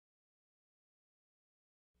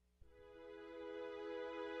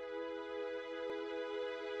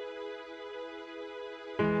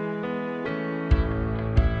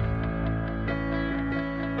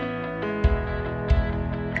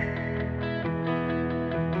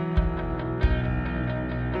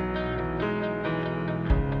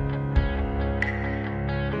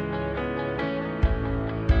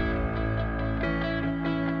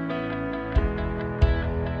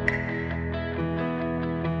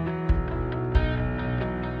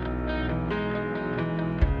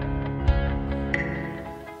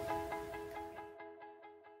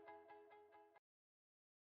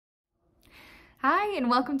Hi, and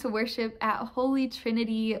welcome to worship at Holy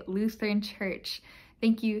Trinity Lutheran Church.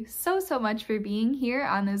 Thank you so much for being here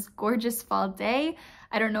on this gorgeous fall day.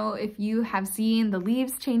 I don't know if you have seen the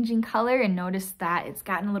leaves changing color and noticed that it's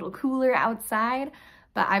gotten a little cooler outside,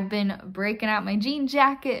 but I've been breaking out my jean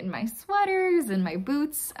jacket and my sweaters and my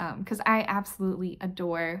boots because I absolutely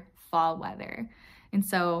adore fall weather. And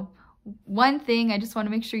so one thing I just want to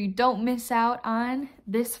make sure you don't miss out on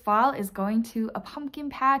this fall is going to a pumpkin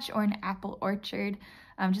patch or an apple orchard,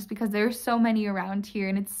 just because there are so many around here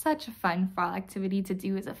and it's such a fun fall activity to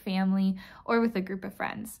do as a family or with a group of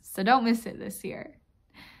friends. So don't miss it this year.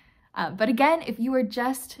 But again, if you are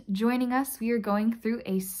just joining us, we are going through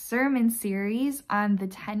a sermon series on the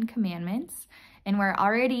 10 Commandments, and we're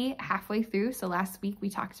already halfway through. So last week we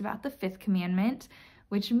talked about the 5th commandment,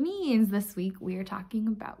 which means this week we are talking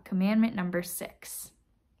about commandment number 6.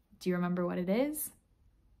 Do you remember what it is?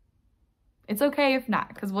 It's okay if not,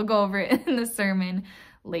 because we'll go over it in the sermon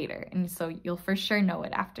later, and so you'll for sure know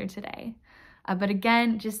it after today. But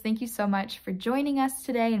again, just thank you so much for joining us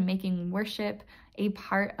today and making worship a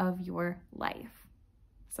part of your life.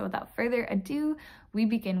 So without further ado, we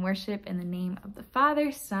begin worship in the name of the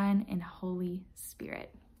Father, Son, and Holy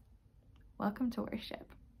Spirit. Welcome to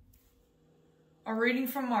worship. A reading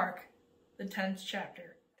from Mark, the 10th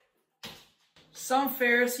chapter. Some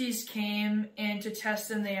Pharisees came, and to test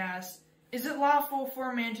him they asked, "Is it lawful for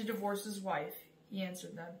a man to divorce his wife?" He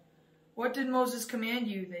answered them, "What did Moses command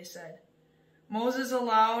you?" They said. "Moses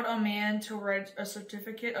allowed a man to write a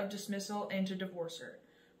certificate of dismissal and to divorce her."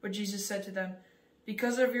 But Jesus said to them,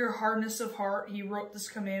 "Because of your hardness of heart, he wrote this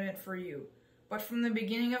commandment for you. But from the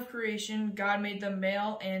beginning of creation, God made them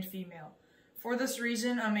male and female. For this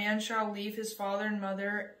reason, a man shall leave his father and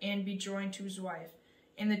mother and be joined to his wife,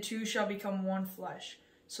 and the two shall become one flesh.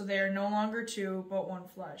 So they are no longer two, but one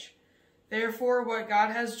flesh. Therefore, what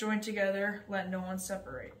God has joined together, let no one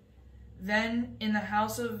separate." Then, in the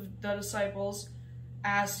house of the disciples,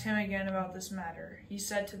 asked him again about this matter. He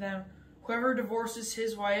said to them, "Whoever divorces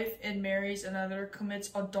his wife and marries another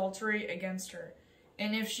commits adultery against her.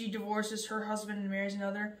 And if she divorces her husband and marries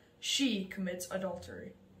another, she commits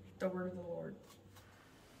adultery." The word of the Lord.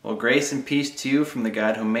 Well, grace and peace to you from the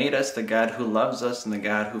God who made us, the God who loves us, and the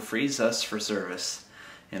God who frees us for service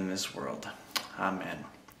in this world. Amen.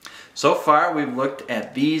 So far, we've looked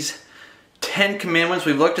at these 10 commandments.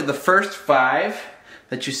 We've looked at the first 5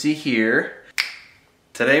 that you see here.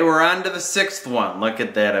 Today, we're on to the 6th one. Look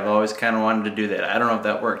at that. I've always kind of wanted to do that. I don't know if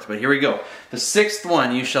that worked, but here we go. The 6th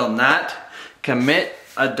one, you shall not commit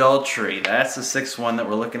adultery. That's the 6th one that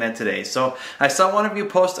we're looking at today. So I saw one of you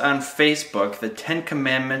post on Facebook the 10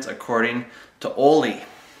 Commandments according to Oli.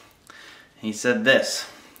 He said this: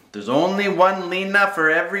 "There's only one Lena for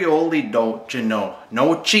every Oli, don't you know?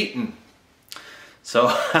 No cheating." So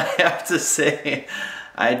I have to say,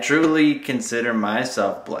 I truly consider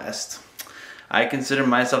myself blessed. I consider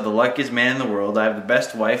myself the luckiest man in the world. I have the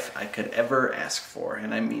best wife I could ever ask for,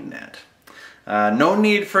 and I mean that. No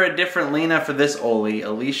need for a different Lena for this Oli.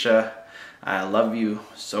 Alicia, I love you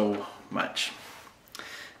so much.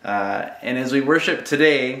 And as we worship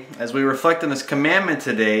today, as we reflect on this commandment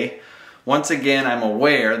today, once again I'm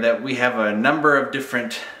aware that we have a number of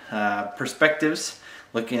different perspectives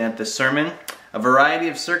looking at this sermon. A variety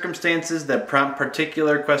of circumstances that prompt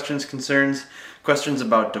particular questions, concerns, questions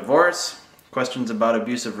about divorce, questions about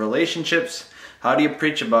abusive relationships. How do you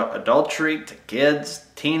preach about adultery to kids,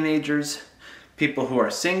 teenagers, people who are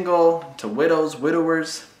single, to widows,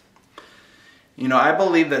 widowers? You know, I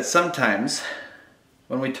believe that sometimes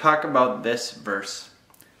when we talk about this verse,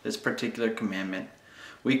 this particular commandment,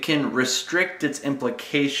 we can restrict its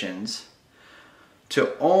implications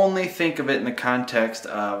to only think of it in the context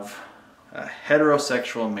of a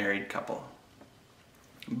heterosexual married couple.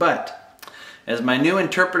 But, as my New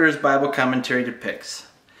Interpreter's Bible Commentary depicts,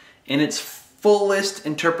 in its fullest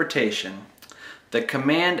interpretation, the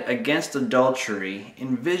command against adultery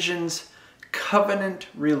envisions covenant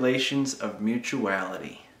relations of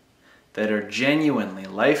mutuality that are genuinely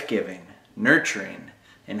life-giving, nurturing,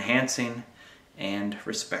 enhancing, and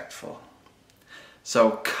respectful.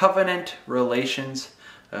 So, covenant relations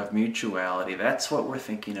of mutuality, that's what we're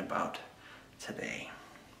thinking about today.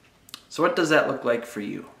 So what does that look like for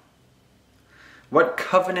you? What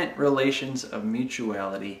covenant relations of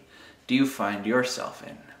mutuality do you find yourself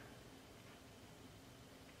in?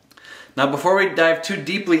 Now, before we dive too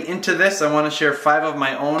deeply into this, I want to share 5 of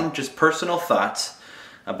my own just personal thoughts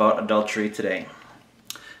about adultery today.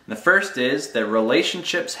 The first is that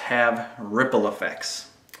relationships have ripple effects.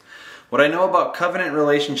 What I know about covenant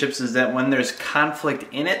relationships is that when there's conflict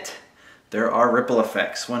in it, there are ripple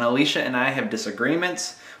effects. When Alicia and I have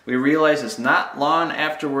disagreements, we realize it's not long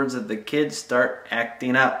afterwards that the kids start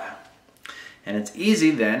acting up. And it's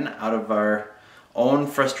easy then, out of our own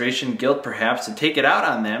frustration, guilt perhaps, to take it out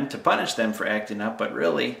on them, to punish them for acting up, but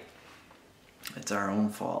really, it's our own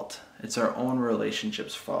fault. It's our own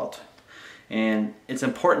relationship's fault. And it's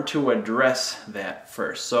important to address that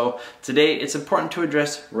first. So today, it's important to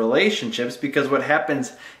address relationships, because what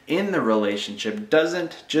happens in the relationship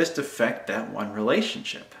doesn't just affect that one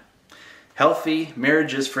relationship. Healthy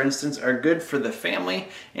marriages, for instance, are good for the family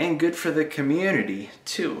and good for the community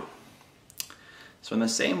too. So in the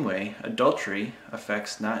same way, adultery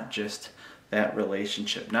affects not just that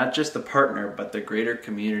relationship, not just the partner, but the greater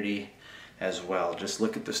community as well. Just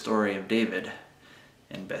look at the story of David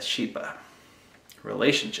and Bathsheba.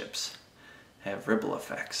 Relationships have ripple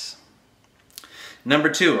effects. Number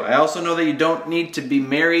 2, I also know that you don't need to be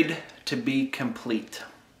married to be complete.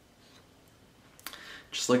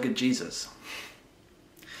 Just look at Jesus.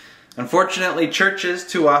 Unfortunately, churches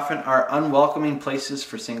too often are unwelcoming places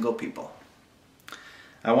for single people.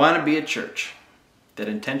 I want to be a church that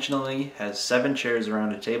intentionally has 7 chairs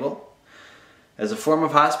around a table as a form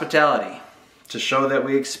of hospitality, to show that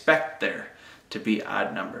we expect there to be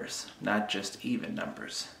odd numbers, not just even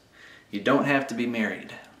numbers. You don't have to be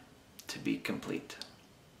married to be complete.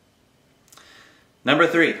 Number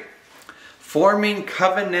 3, forming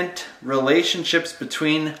covenant relationships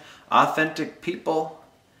between authentic people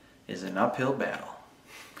is an uphill battle.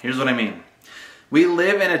 Here's what I mean. We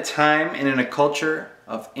live in a time and in a culture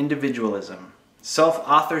of individualism,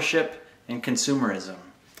 self-authorship, and consumerism.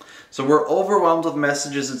 So we're overwhelmed with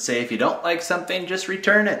messages that say, if you don't like something, just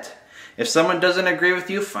return it. If someone doesn't agree with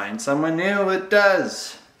you, find someone new that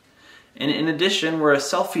does. And in addition, we're a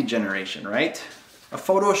selfie generation, right? A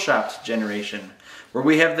photoshopped generation, where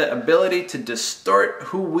we have the ability to distort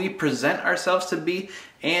who we present ourselves to be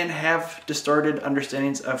and have distorted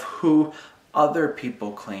understandings of who other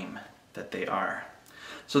people claim that they are.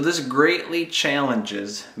 So this greatly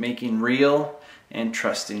challenges making real and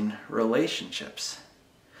trusting relationships.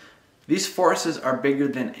 These forces are bigger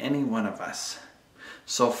than any one of us.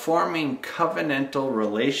 So forming covenantal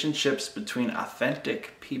relationships between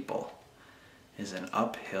authentic people is an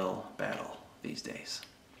uphill battle these days.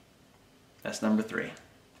 That's number 3.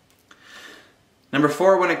 Number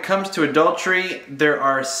 4, when it comes to adultery, there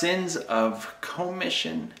are sins of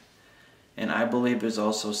commission, and I believe there's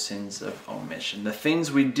also sins of omission. The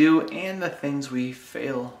things we do and the things we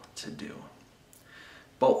fail to do.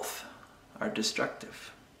 Both are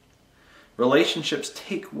destructive. Relationships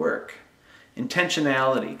take work,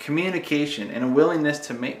 intentionality, communication, and a willingness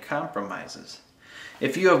to make compromises.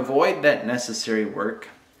 If you avoid that necessary work,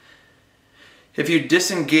 if you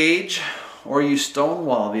disengage or you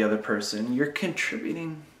stonewall the other person, you're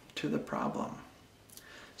contributing to the problem.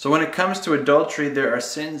 So when it comes to adultery, there are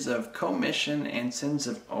sins of commission and sins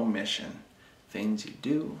of omission. Things you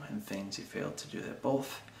do and things you fail to do that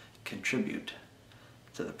both contribute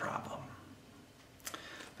to the problem.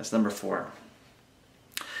 That's number 4.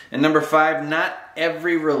 And number 5, not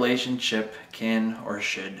every relationship can or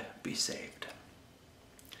should be saved.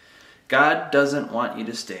 God doesn't want you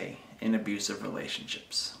to stay in abusive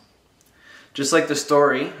relationships. Just like the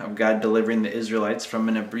story of God delivering the Israelites from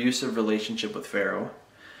an abusive relationship with Pharaoh,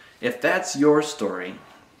 if that's your story,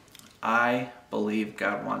 I believe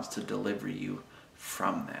God wants to deliver you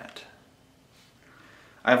from that.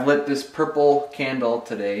 I've lit this purple candle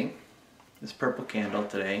today,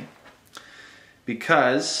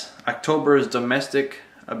 because October is Domestic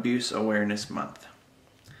Abuse Awareness Month.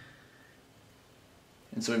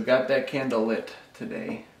 And so we've got that candle lit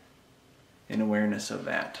today in awareness of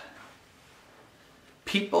that.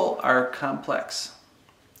 People are complex.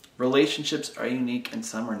 Relationships are unique and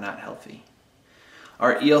some are not healthy.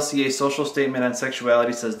 Our ELCA social statement on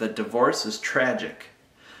sexuality says that divorce is tragic,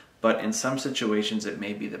 but in some situations it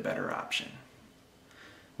may be the better option.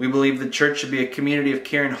 We believe the church should be a community of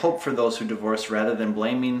care and hope for those who divorce rather than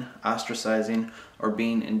blaming, ostracizing, or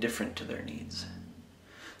being indifferent to their needs.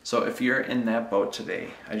 So if you're in that boat today,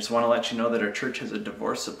 I just want to let you know that our church has a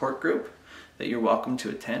divorce support group that you're welcome to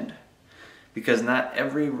attend, because not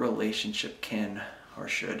every relationship can or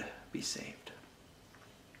should be saved.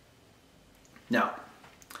 Now,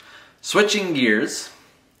 switching gears,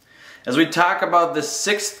 as we talk about the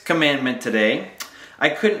 6th commandment today, I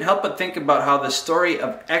couldn't help but think about how the story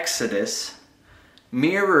of Exodus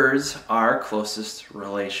mirrors our closest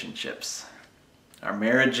relationships, our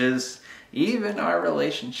marriages, even our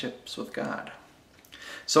relationships with God.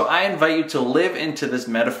 So I invite you to live into this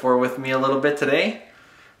metaphor with me a little bit today.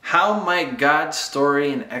 How might God's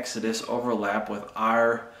story in Exodus overlap with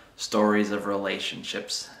our stories of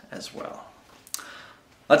relationships as well?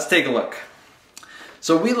 Let's take a look.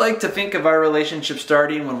 So we like to think of our relationship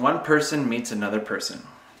starting when one person meets another person.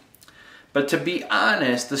 But to be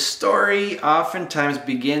honest, the story oftentimes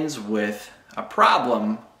begins with a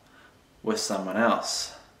problem with someone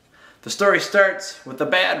else. The story starts with a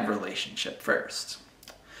bad relationship first.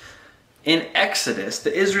 In Exodus,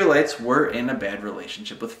 the Israelites were in a bad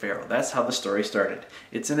relationship with Pharaoh. That's how the story started.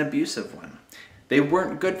 It's an abusive one. They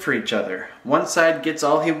weren't good for each other. One side gets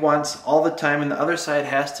all he wants all the time, and the other side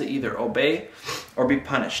has to either obey or be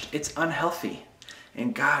punished. It's unhealthy,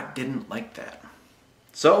 and God didn't like that.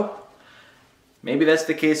 So, maybe that's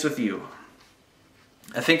the case with you.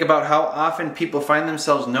 I think about how often people find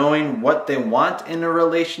themselves knowing what they want in a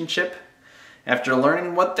relationship after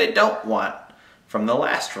learning what they don't want from the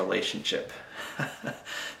last relationship.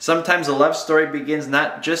 Sometimes a love story begins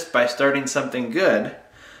not just by starting something good,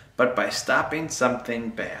 but by stopping something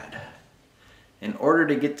bad. In order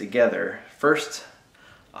to get together, first,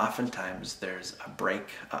 oftentimes there's a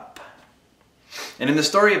break-up. And in the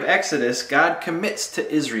story of Exodus, God commits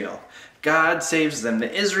to Israel. God saves them.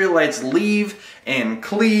 The Israelites leave and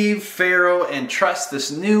cleave Pharaoh and trust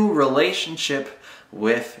this new relationship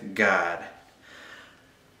with God.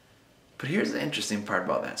 But here's the interesting part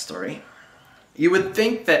about that story. You would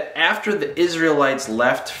think that after the Israelites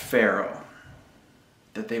left Pharaoh,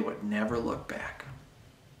 that they would never look back.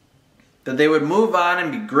 That they would move on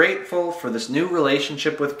and be grateful for this new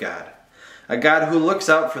relationship with God. A God who looks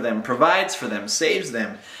out for them, provides for them, saves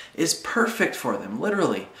them, is perfect for them.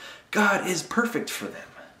 Literally, God is perfect for them.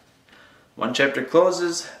 One chapter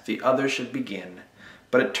closes, the other should begin.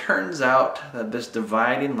 But it turns out that this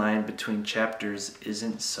dividing line between chapters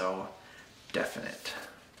isn't so definite.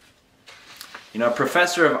 You know, a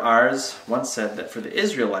professor of ours once said that for the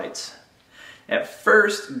Israelites, at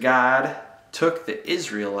first, God took the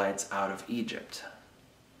Israelites out of Egypt.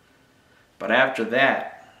 But after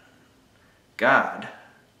that, God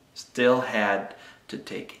still had to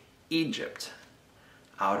take Egypt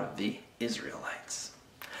out of the Israelites.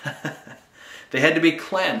 They had to be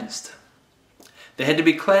cleansed. They had to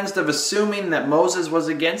be cleansed of assuming that Moses was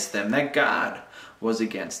against them, that God was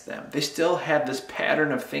against them. They still had this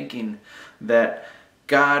pattern of thinking that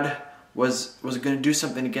God was going to do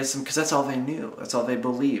something against them because that's all they knew. That's all they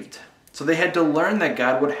believed. So they had to learn that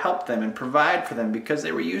God would help them and provide for them because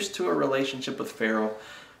they were used to a relationship with Pharaoh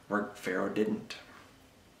where Pharaoh didn't.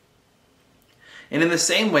 And in the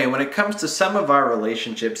same way, when it comes to some of our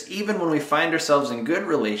relationships, even when we find ourselves in good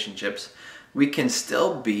relationships, we can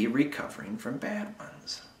still be recovering from bad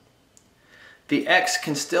ones. The ex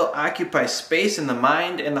can still occupy space in the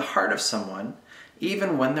mind and the heart of someone,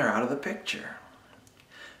 even when they're out of the picture.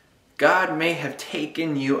 God may have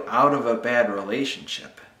taken you out of a bad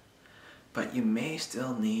relationship, but you may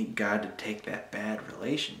still need God to take that bad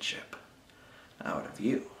relationship out of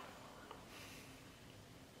you.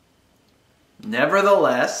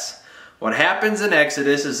 Nevertheless, what happens in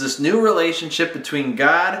Exodus is this new relationship between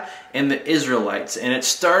God and the Israelites, and it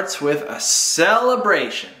starts with a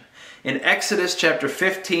celebration. In Exodus chapter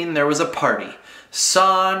 15, there was a party,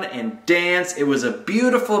 song and dance. It was a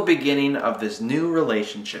beautiful beginning of this new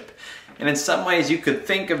relationship. And in some ways, you could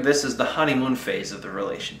think of this as the honeymoon phase of the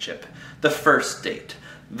relationship. The first date,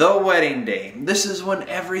 the wedding day. This is when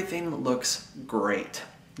everything looks great.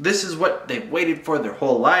 This is what they've waited for their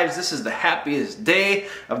whole lives. This is the happiest day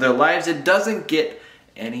of their lives. It doesn't get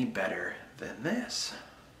any better than this.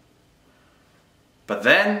 But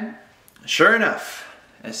then, sure enough,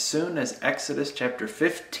 as soon as Exodus chapter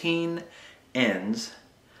 15 ends,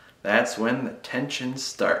 that's when the tensions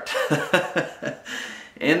start.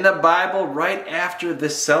 In the Bible, right after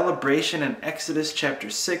this celebration in Exodus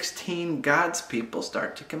chapter 16, God's people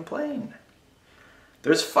start to complain.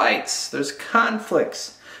 There's fights, there's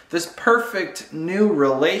conflicts. This perfect new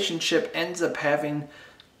relationship ends up having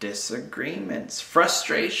disagreements,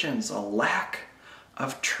 frustrations, a lack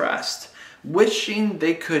of trust, wishing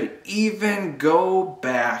they could even go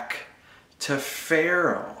back to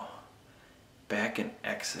Pharaoh, back in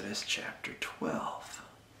Exodus chapter 12.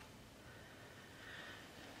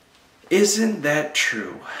 Isn't that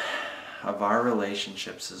true of our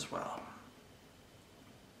relationships as well?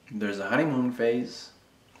 There's a honeymoon phase,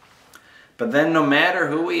 but then no matter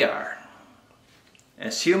who we are,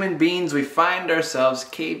 as human beings, we find ourselves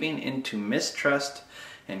caving into mistrust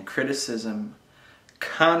and criticism,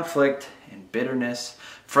 conflict and bitterness.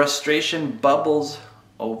 Frustration bubbles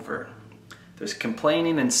over. There's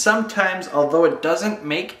complaining, and sometimes, although it doesn't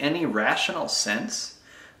make any rational sense,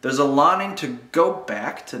 there's a longing to go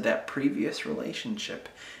back to that previous relationship,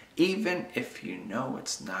 even if you know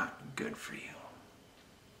it's not good for you.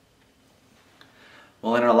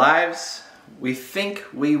 Well, in our lives, we think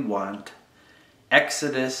we want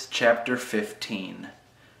Exodus chapter 15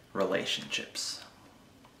 relationships.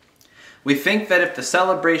 We think that if the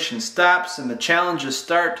celebration stops and the challenges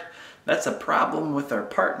start, that's a problem with our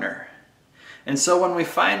partner. And so when we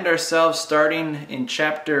find ourselves starting in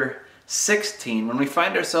chapter 16, when we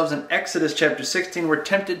find ourselves in Exodus chapter 16, we're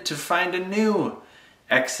tempted to find a new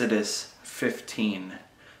Exodus 15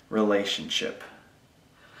 relationship.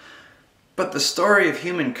 But the story of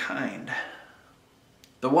humankind,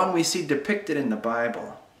 the one we see depicted in the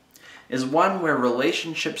Bible, is one where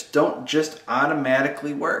relationships don't just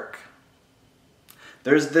automatically work.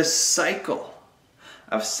 There's this cycle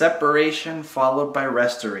of separation followed by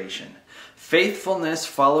restoration, faithfulness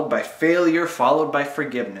followed by failure followed by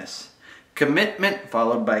forgiveness, commitment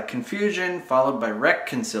followed by confusion followed by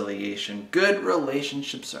reconciliation. Good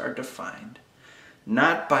relationships are defined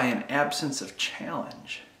not by an absence of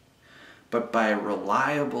challenge, but by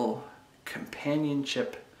reliable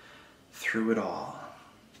companionship through it all.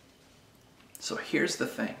 So here's the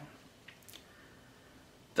thing.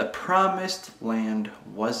 The promised land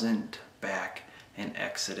wasn't back in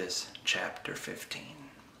Exodus chapter 15.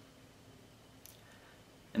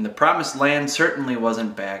 And the promised land certainly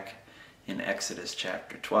wasn't back in Exodus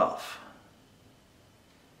chapter 12.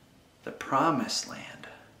 The promised land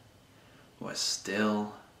was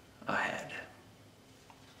still ahead.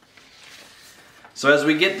 So as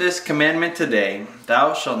we get this commandment today,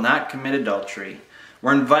 thou shalt not commit adultery,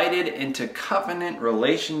 we're invited into covenant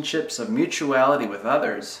relationships of mutuality with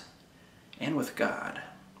others and with God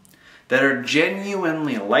that are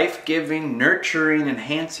genuinely life-giving, nurturing,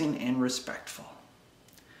 enhancing, and respectful.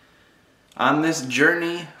 On this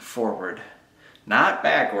journey forward, not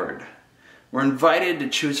backward, we're invited to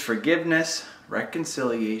choose forgiveness,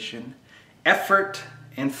 reconciliation, effort,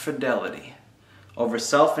 and fidelity over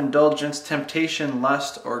self-indulgence, temptation,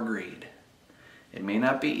 lust, or greed. It may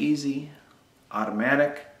not be easy,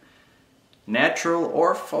 automatic, natural,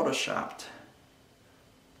 or photoshopped,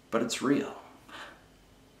 but it's real.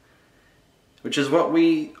 Which is what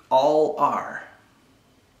we all are.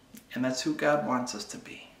 And that's who God wants us to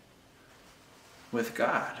be. With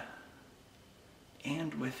God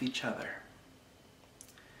and with each other.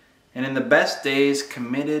 And in the best days,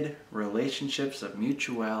 committed relationships of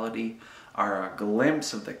mutuality are a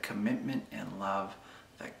glimpse of the commitment and love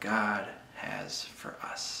that God has for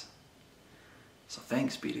us. So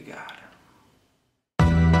thanks be to God.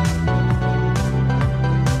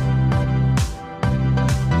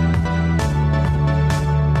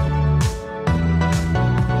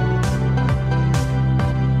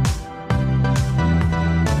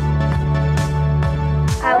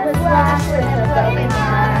 I was lost with a broken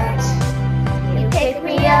heart. You picked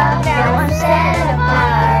me up, now I'm set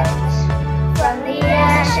apart. From the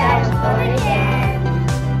ash I was born again,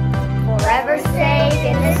 forever safe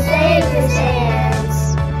in the Savior's hands.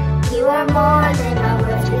 You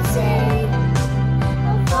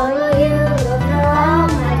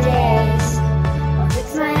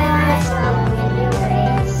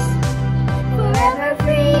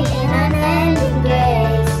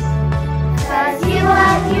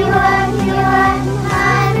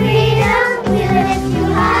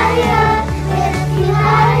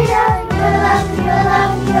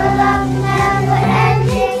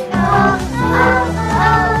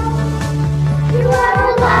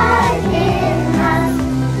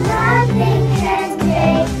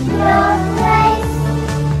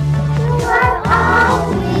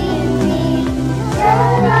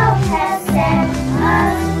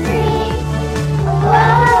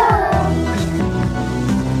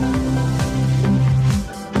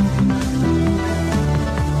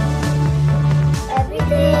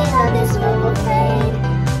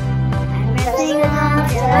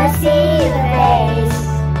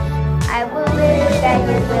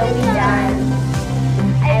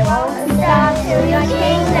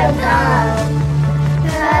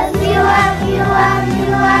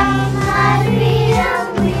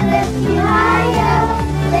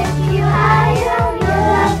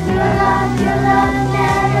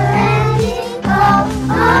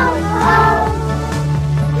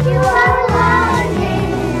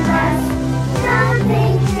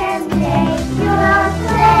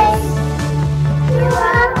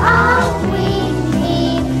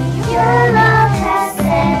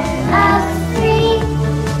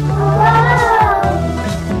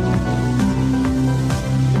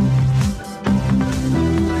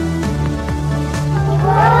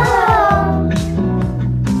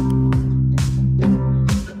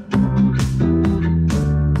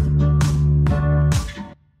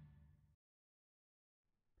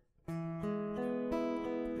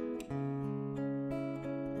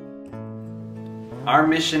Our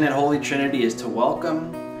mission at Holy Trinity is to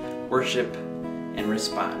welcome, worship, and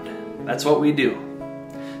respond. That's what we do.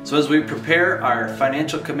 So as we prepare our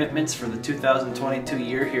financial commitments for the 2022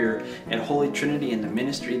 year here at Holy Trinity and the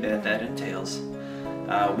ministry that entails,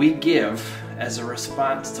 we give as a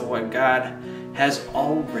response to what God has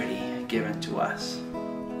already given to us.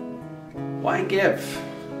 Why give?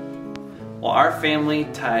 Well, our family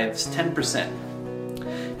tithes 10%,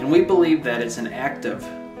 and we believe that it's an act of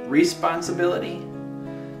responsibility,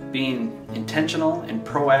 being intentional and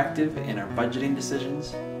proactive in our budgeting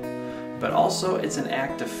decisions, but also it's an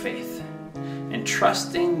act of faith and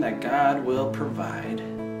trusting that God will provide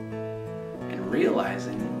and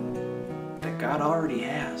realizing that God already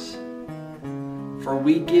has. For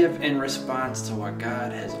we give in response to what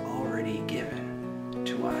God has already given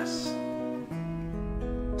to us.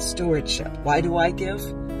 Stewardship. Why do I give?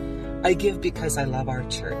 I give because I love our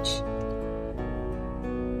church.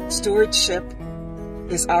 Stewardship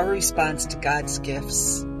is our response to God's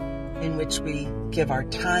gifts, in which we give our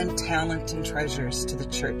time, talent, and treasures to the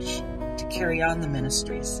church to carry on the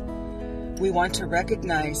ministries. We want to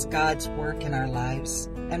recognize God's work in our lives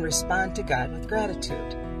and respond to God with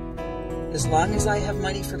gratitude. As long as I have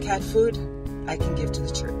money for cat food, I can give to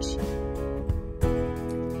the church.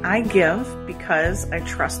 I give because I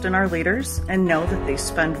trust in our leaders and know that they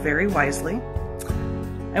spend very wisely.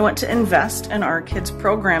 I want to invest in our kids'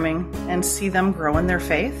 programming and see them grow in their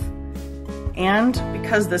faith. And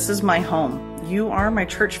because this is my home, you are my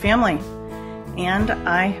church family. And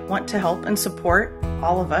I want to help and support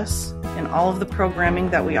all of us in all of the programming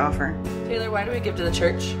that we offer. Taylor, why do we give to the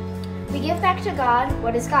church? We give back to God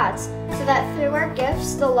what is God's, so that through our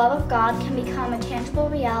gifts, the love of God can become a tangible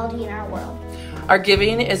reality in our world. Our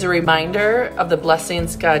giving is a reminder of the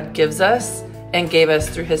blessings God gives us and gave us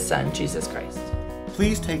through His Son, Jesus Christ.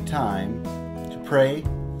 Please take time to pray,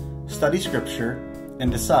 study Scripture, and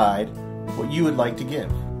decide what you would like to give.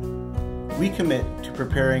 We commit to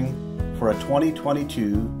preparing for a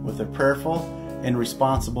 2022 with a prayerful and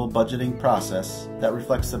responsible budgeting process that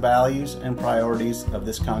reflects the values and priorities of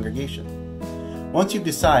this congregation. Once you've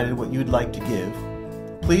decided what you'd like to give,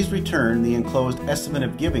 please return the enclosed estimate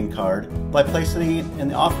of giving card by placing it in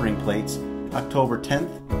the offering plates October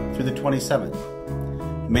 10th through the 27th,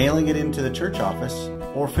 mailing it into the church office,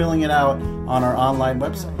 or filling it out on our online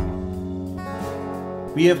website.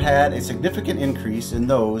 We have had a significant increase in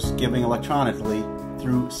those giving electronically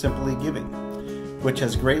through Simply Giving, which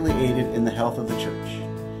has greatly aided in the health of the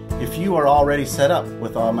church. If you are already set up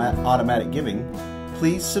with automatic giving,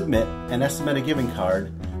 please submit an estimate of giving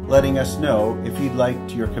card letting us know if you'd like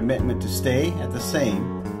your commitment to stay at the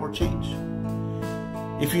same or change.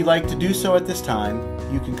 If you'd like to do so at this time,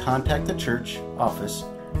 you can contact the church office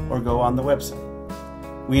or go on the website.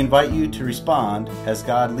 We invite you to respond as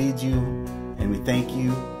God leads you, and we thank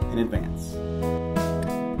you in advance.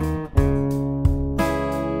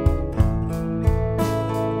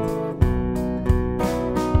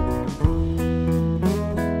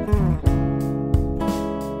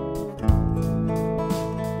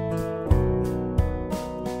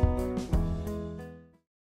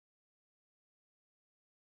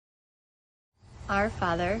 Our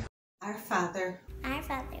Father, our Father, Our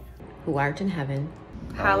Father, who art in heaven,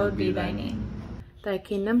 hallowed be thy name. Thy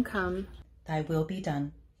kingdom come, thy will be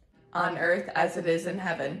done, on earth as it is in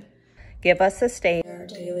heaven. Give us this day our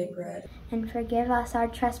daily bread, and forgive us our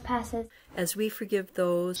trespasses, as we forgive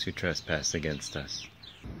those who trespass against us.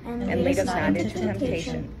 and lead us not into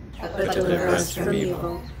temptation, but deliver us from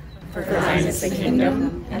evil. for thine is the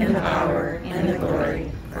kingdom, and the power, and the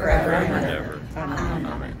glory, forever and ever.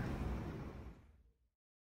 Amen.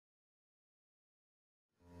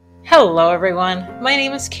 Hello everyone, my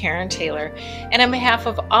name is Karen Taylor, and on behalf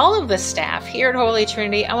of all of the staff here at Holy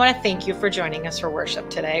Trinity, I want to thank you for joining us for worship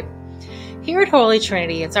today. Here at Holy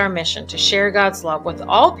Trinity, it's our mission to share God's love with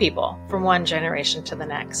all people from one generation to the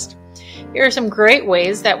next. Here are some great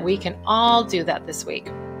ways that we can all do that this week.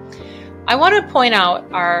 I want to point out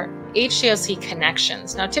our HCLC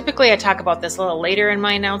connections. Now, typically I talk about this a little later in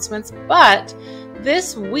my announcements, but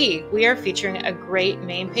this week we are featuring a great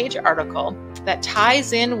main page article that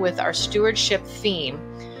ties in with our stewardship theme,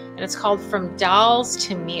 and it's called From Dolls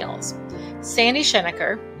to Meals. Sandy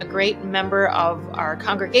Schenecker, a great member of our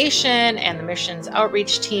congregation and the missions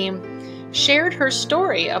outreach team, shared her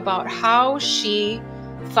story about how she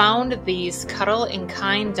found these Cuddle and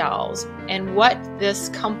Kind dolls and what this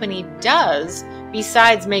company does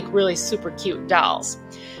besides make really super cute dolls.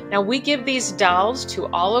 Now, we give these dolls to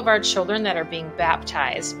all of our children that are being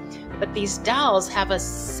baptized, but these dolls have a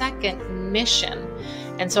second mission,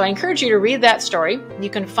 And so I encourage you to read that story.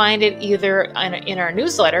 You can find it either in our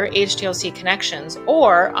newsletter, HTLC Connections,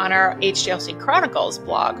 or on our HTLC Chronicles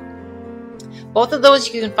blog. Both of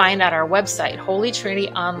those you can find at our website,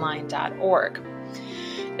 holytrinityonline.org.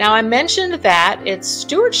 Now, I mentioned that it's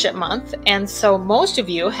Stewardship Month, and so most of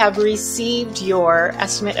you have received your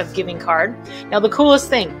estimate of giving card. Now, the coolest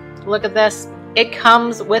thing, look at this. It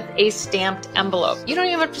comes with a stamped envelope. You don't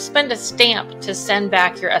even have to spend a stamp to send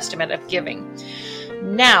back your estimate of giving.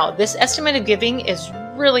 Now, this estimate of giving is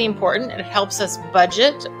really important. It helps us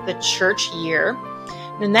budget the church year.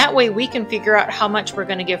 And that way we can figure out how much we're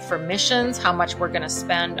going to give for missions, how much we're going to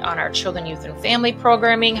spend on our children, youth, and family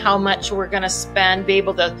programming, how much we're going to be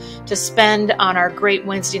able to spend on our great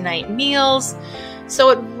Wednesday night meals. So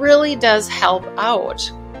it really does help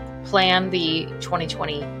out plan the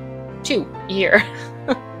 2022 year.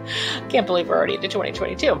 Can't believe we're already into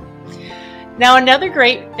 2022. Now, another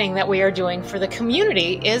great thing that we are doing for the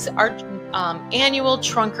community is our annual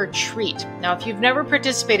trunk or treat. Now, if you've never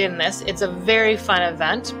participated in this, it's a very fun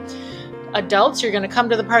event. Adults, you're going to come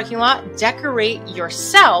to the parking lot, decorate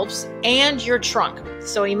yourselves and your trunk.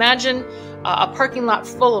 So imagine a parking lot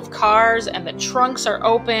full of cars, and the trunks are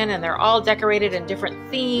open and they're all decorated in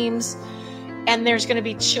different themes. And there's going to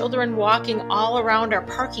be children walking all around our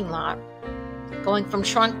parking lot, going from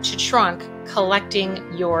trunk to trunk, collecting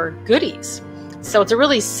your goodies. So it's a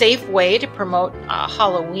really safe way to promote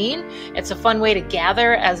Halloween. It's a fun way to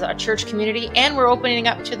gather as a church community, and we're opening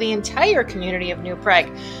up to the entire community of New Prague.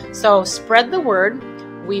 So spread the word.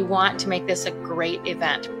 We want to make this a great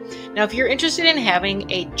event. Now, if you're interested in having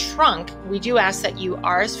a trunk, we do ask that you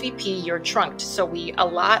RSVP your trunk so we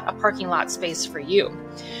allot a parking lot space for you.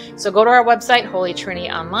 So go to our website, Holy Trinity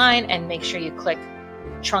Online, and make sure you click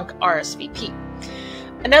Trunk RSVP.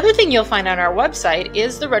 Another thing you'll find on our website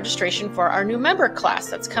is the registration for our new member class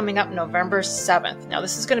that's coming up November 7th. Now,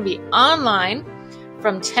 this is going to be online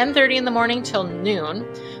from 10:30 in the morning till noon.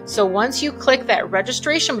 So once you click that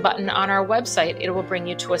registration button on our website, it will bring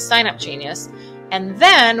you to a Sign Up Genius. And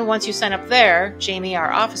then once you sign up there, Jamie,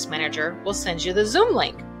 our office manager, will send you the Zoom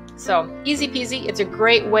link. So easy peasy. It's a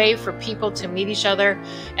great way for people to meet each other.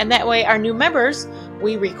 And that way our new members,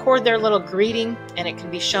 we record their little greeting, and it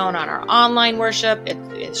can be shown on our online worship. It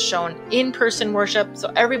is shown in-person worship.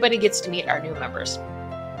 So everybody gets to meet our new members.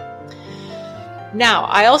 Now,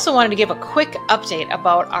 I also wanted to give a quick update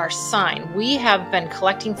about our sign. We have been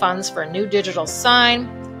collecting funds for a new digital sign.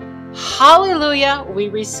 Hallelujah! We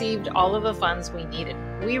received all of the funds we needed.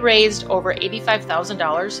 We raised over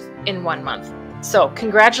 $85,000 in 1 month. So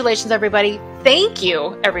congratulations, everybody. Thank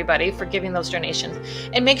you, everybody, for giving those donations.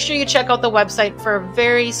 And make sure you check out the website for a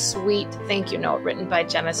very sweet thank you note written by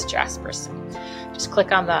Janice Jaspers. Just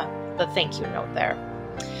click on the thank you note there.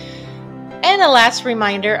 And a last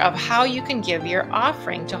reminder of how you can give your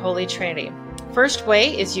offering to Holy Trinity. First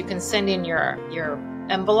way is you can send in your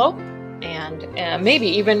envelope, and maybe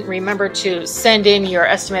even remember to send in your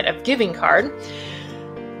estimate of giving card.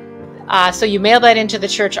 So you mail that into the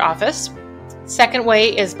church office. Second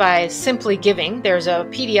way is by simply giving. There's a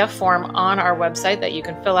PDF form on our website that you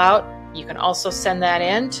can fill out. You can also send that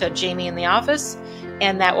in to Jamie in the office,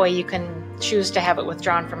 and that way you can choose to have it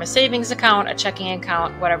withdrawn from a savings account, a checking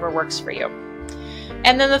account, whatever works for you.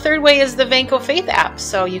 And then the third way is the Vanco Faith app.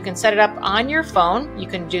 So you can set it up on your phone. You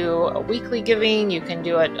can do a weekly giving. You can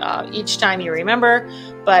do it each time you remember,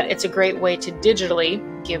 but it's a great way to digitally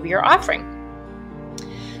give your offering.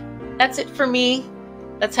 That's it for me.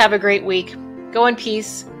 Let's have a great week. Go in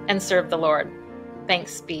peace and serve the Lord.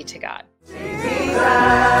 Thanks be to God.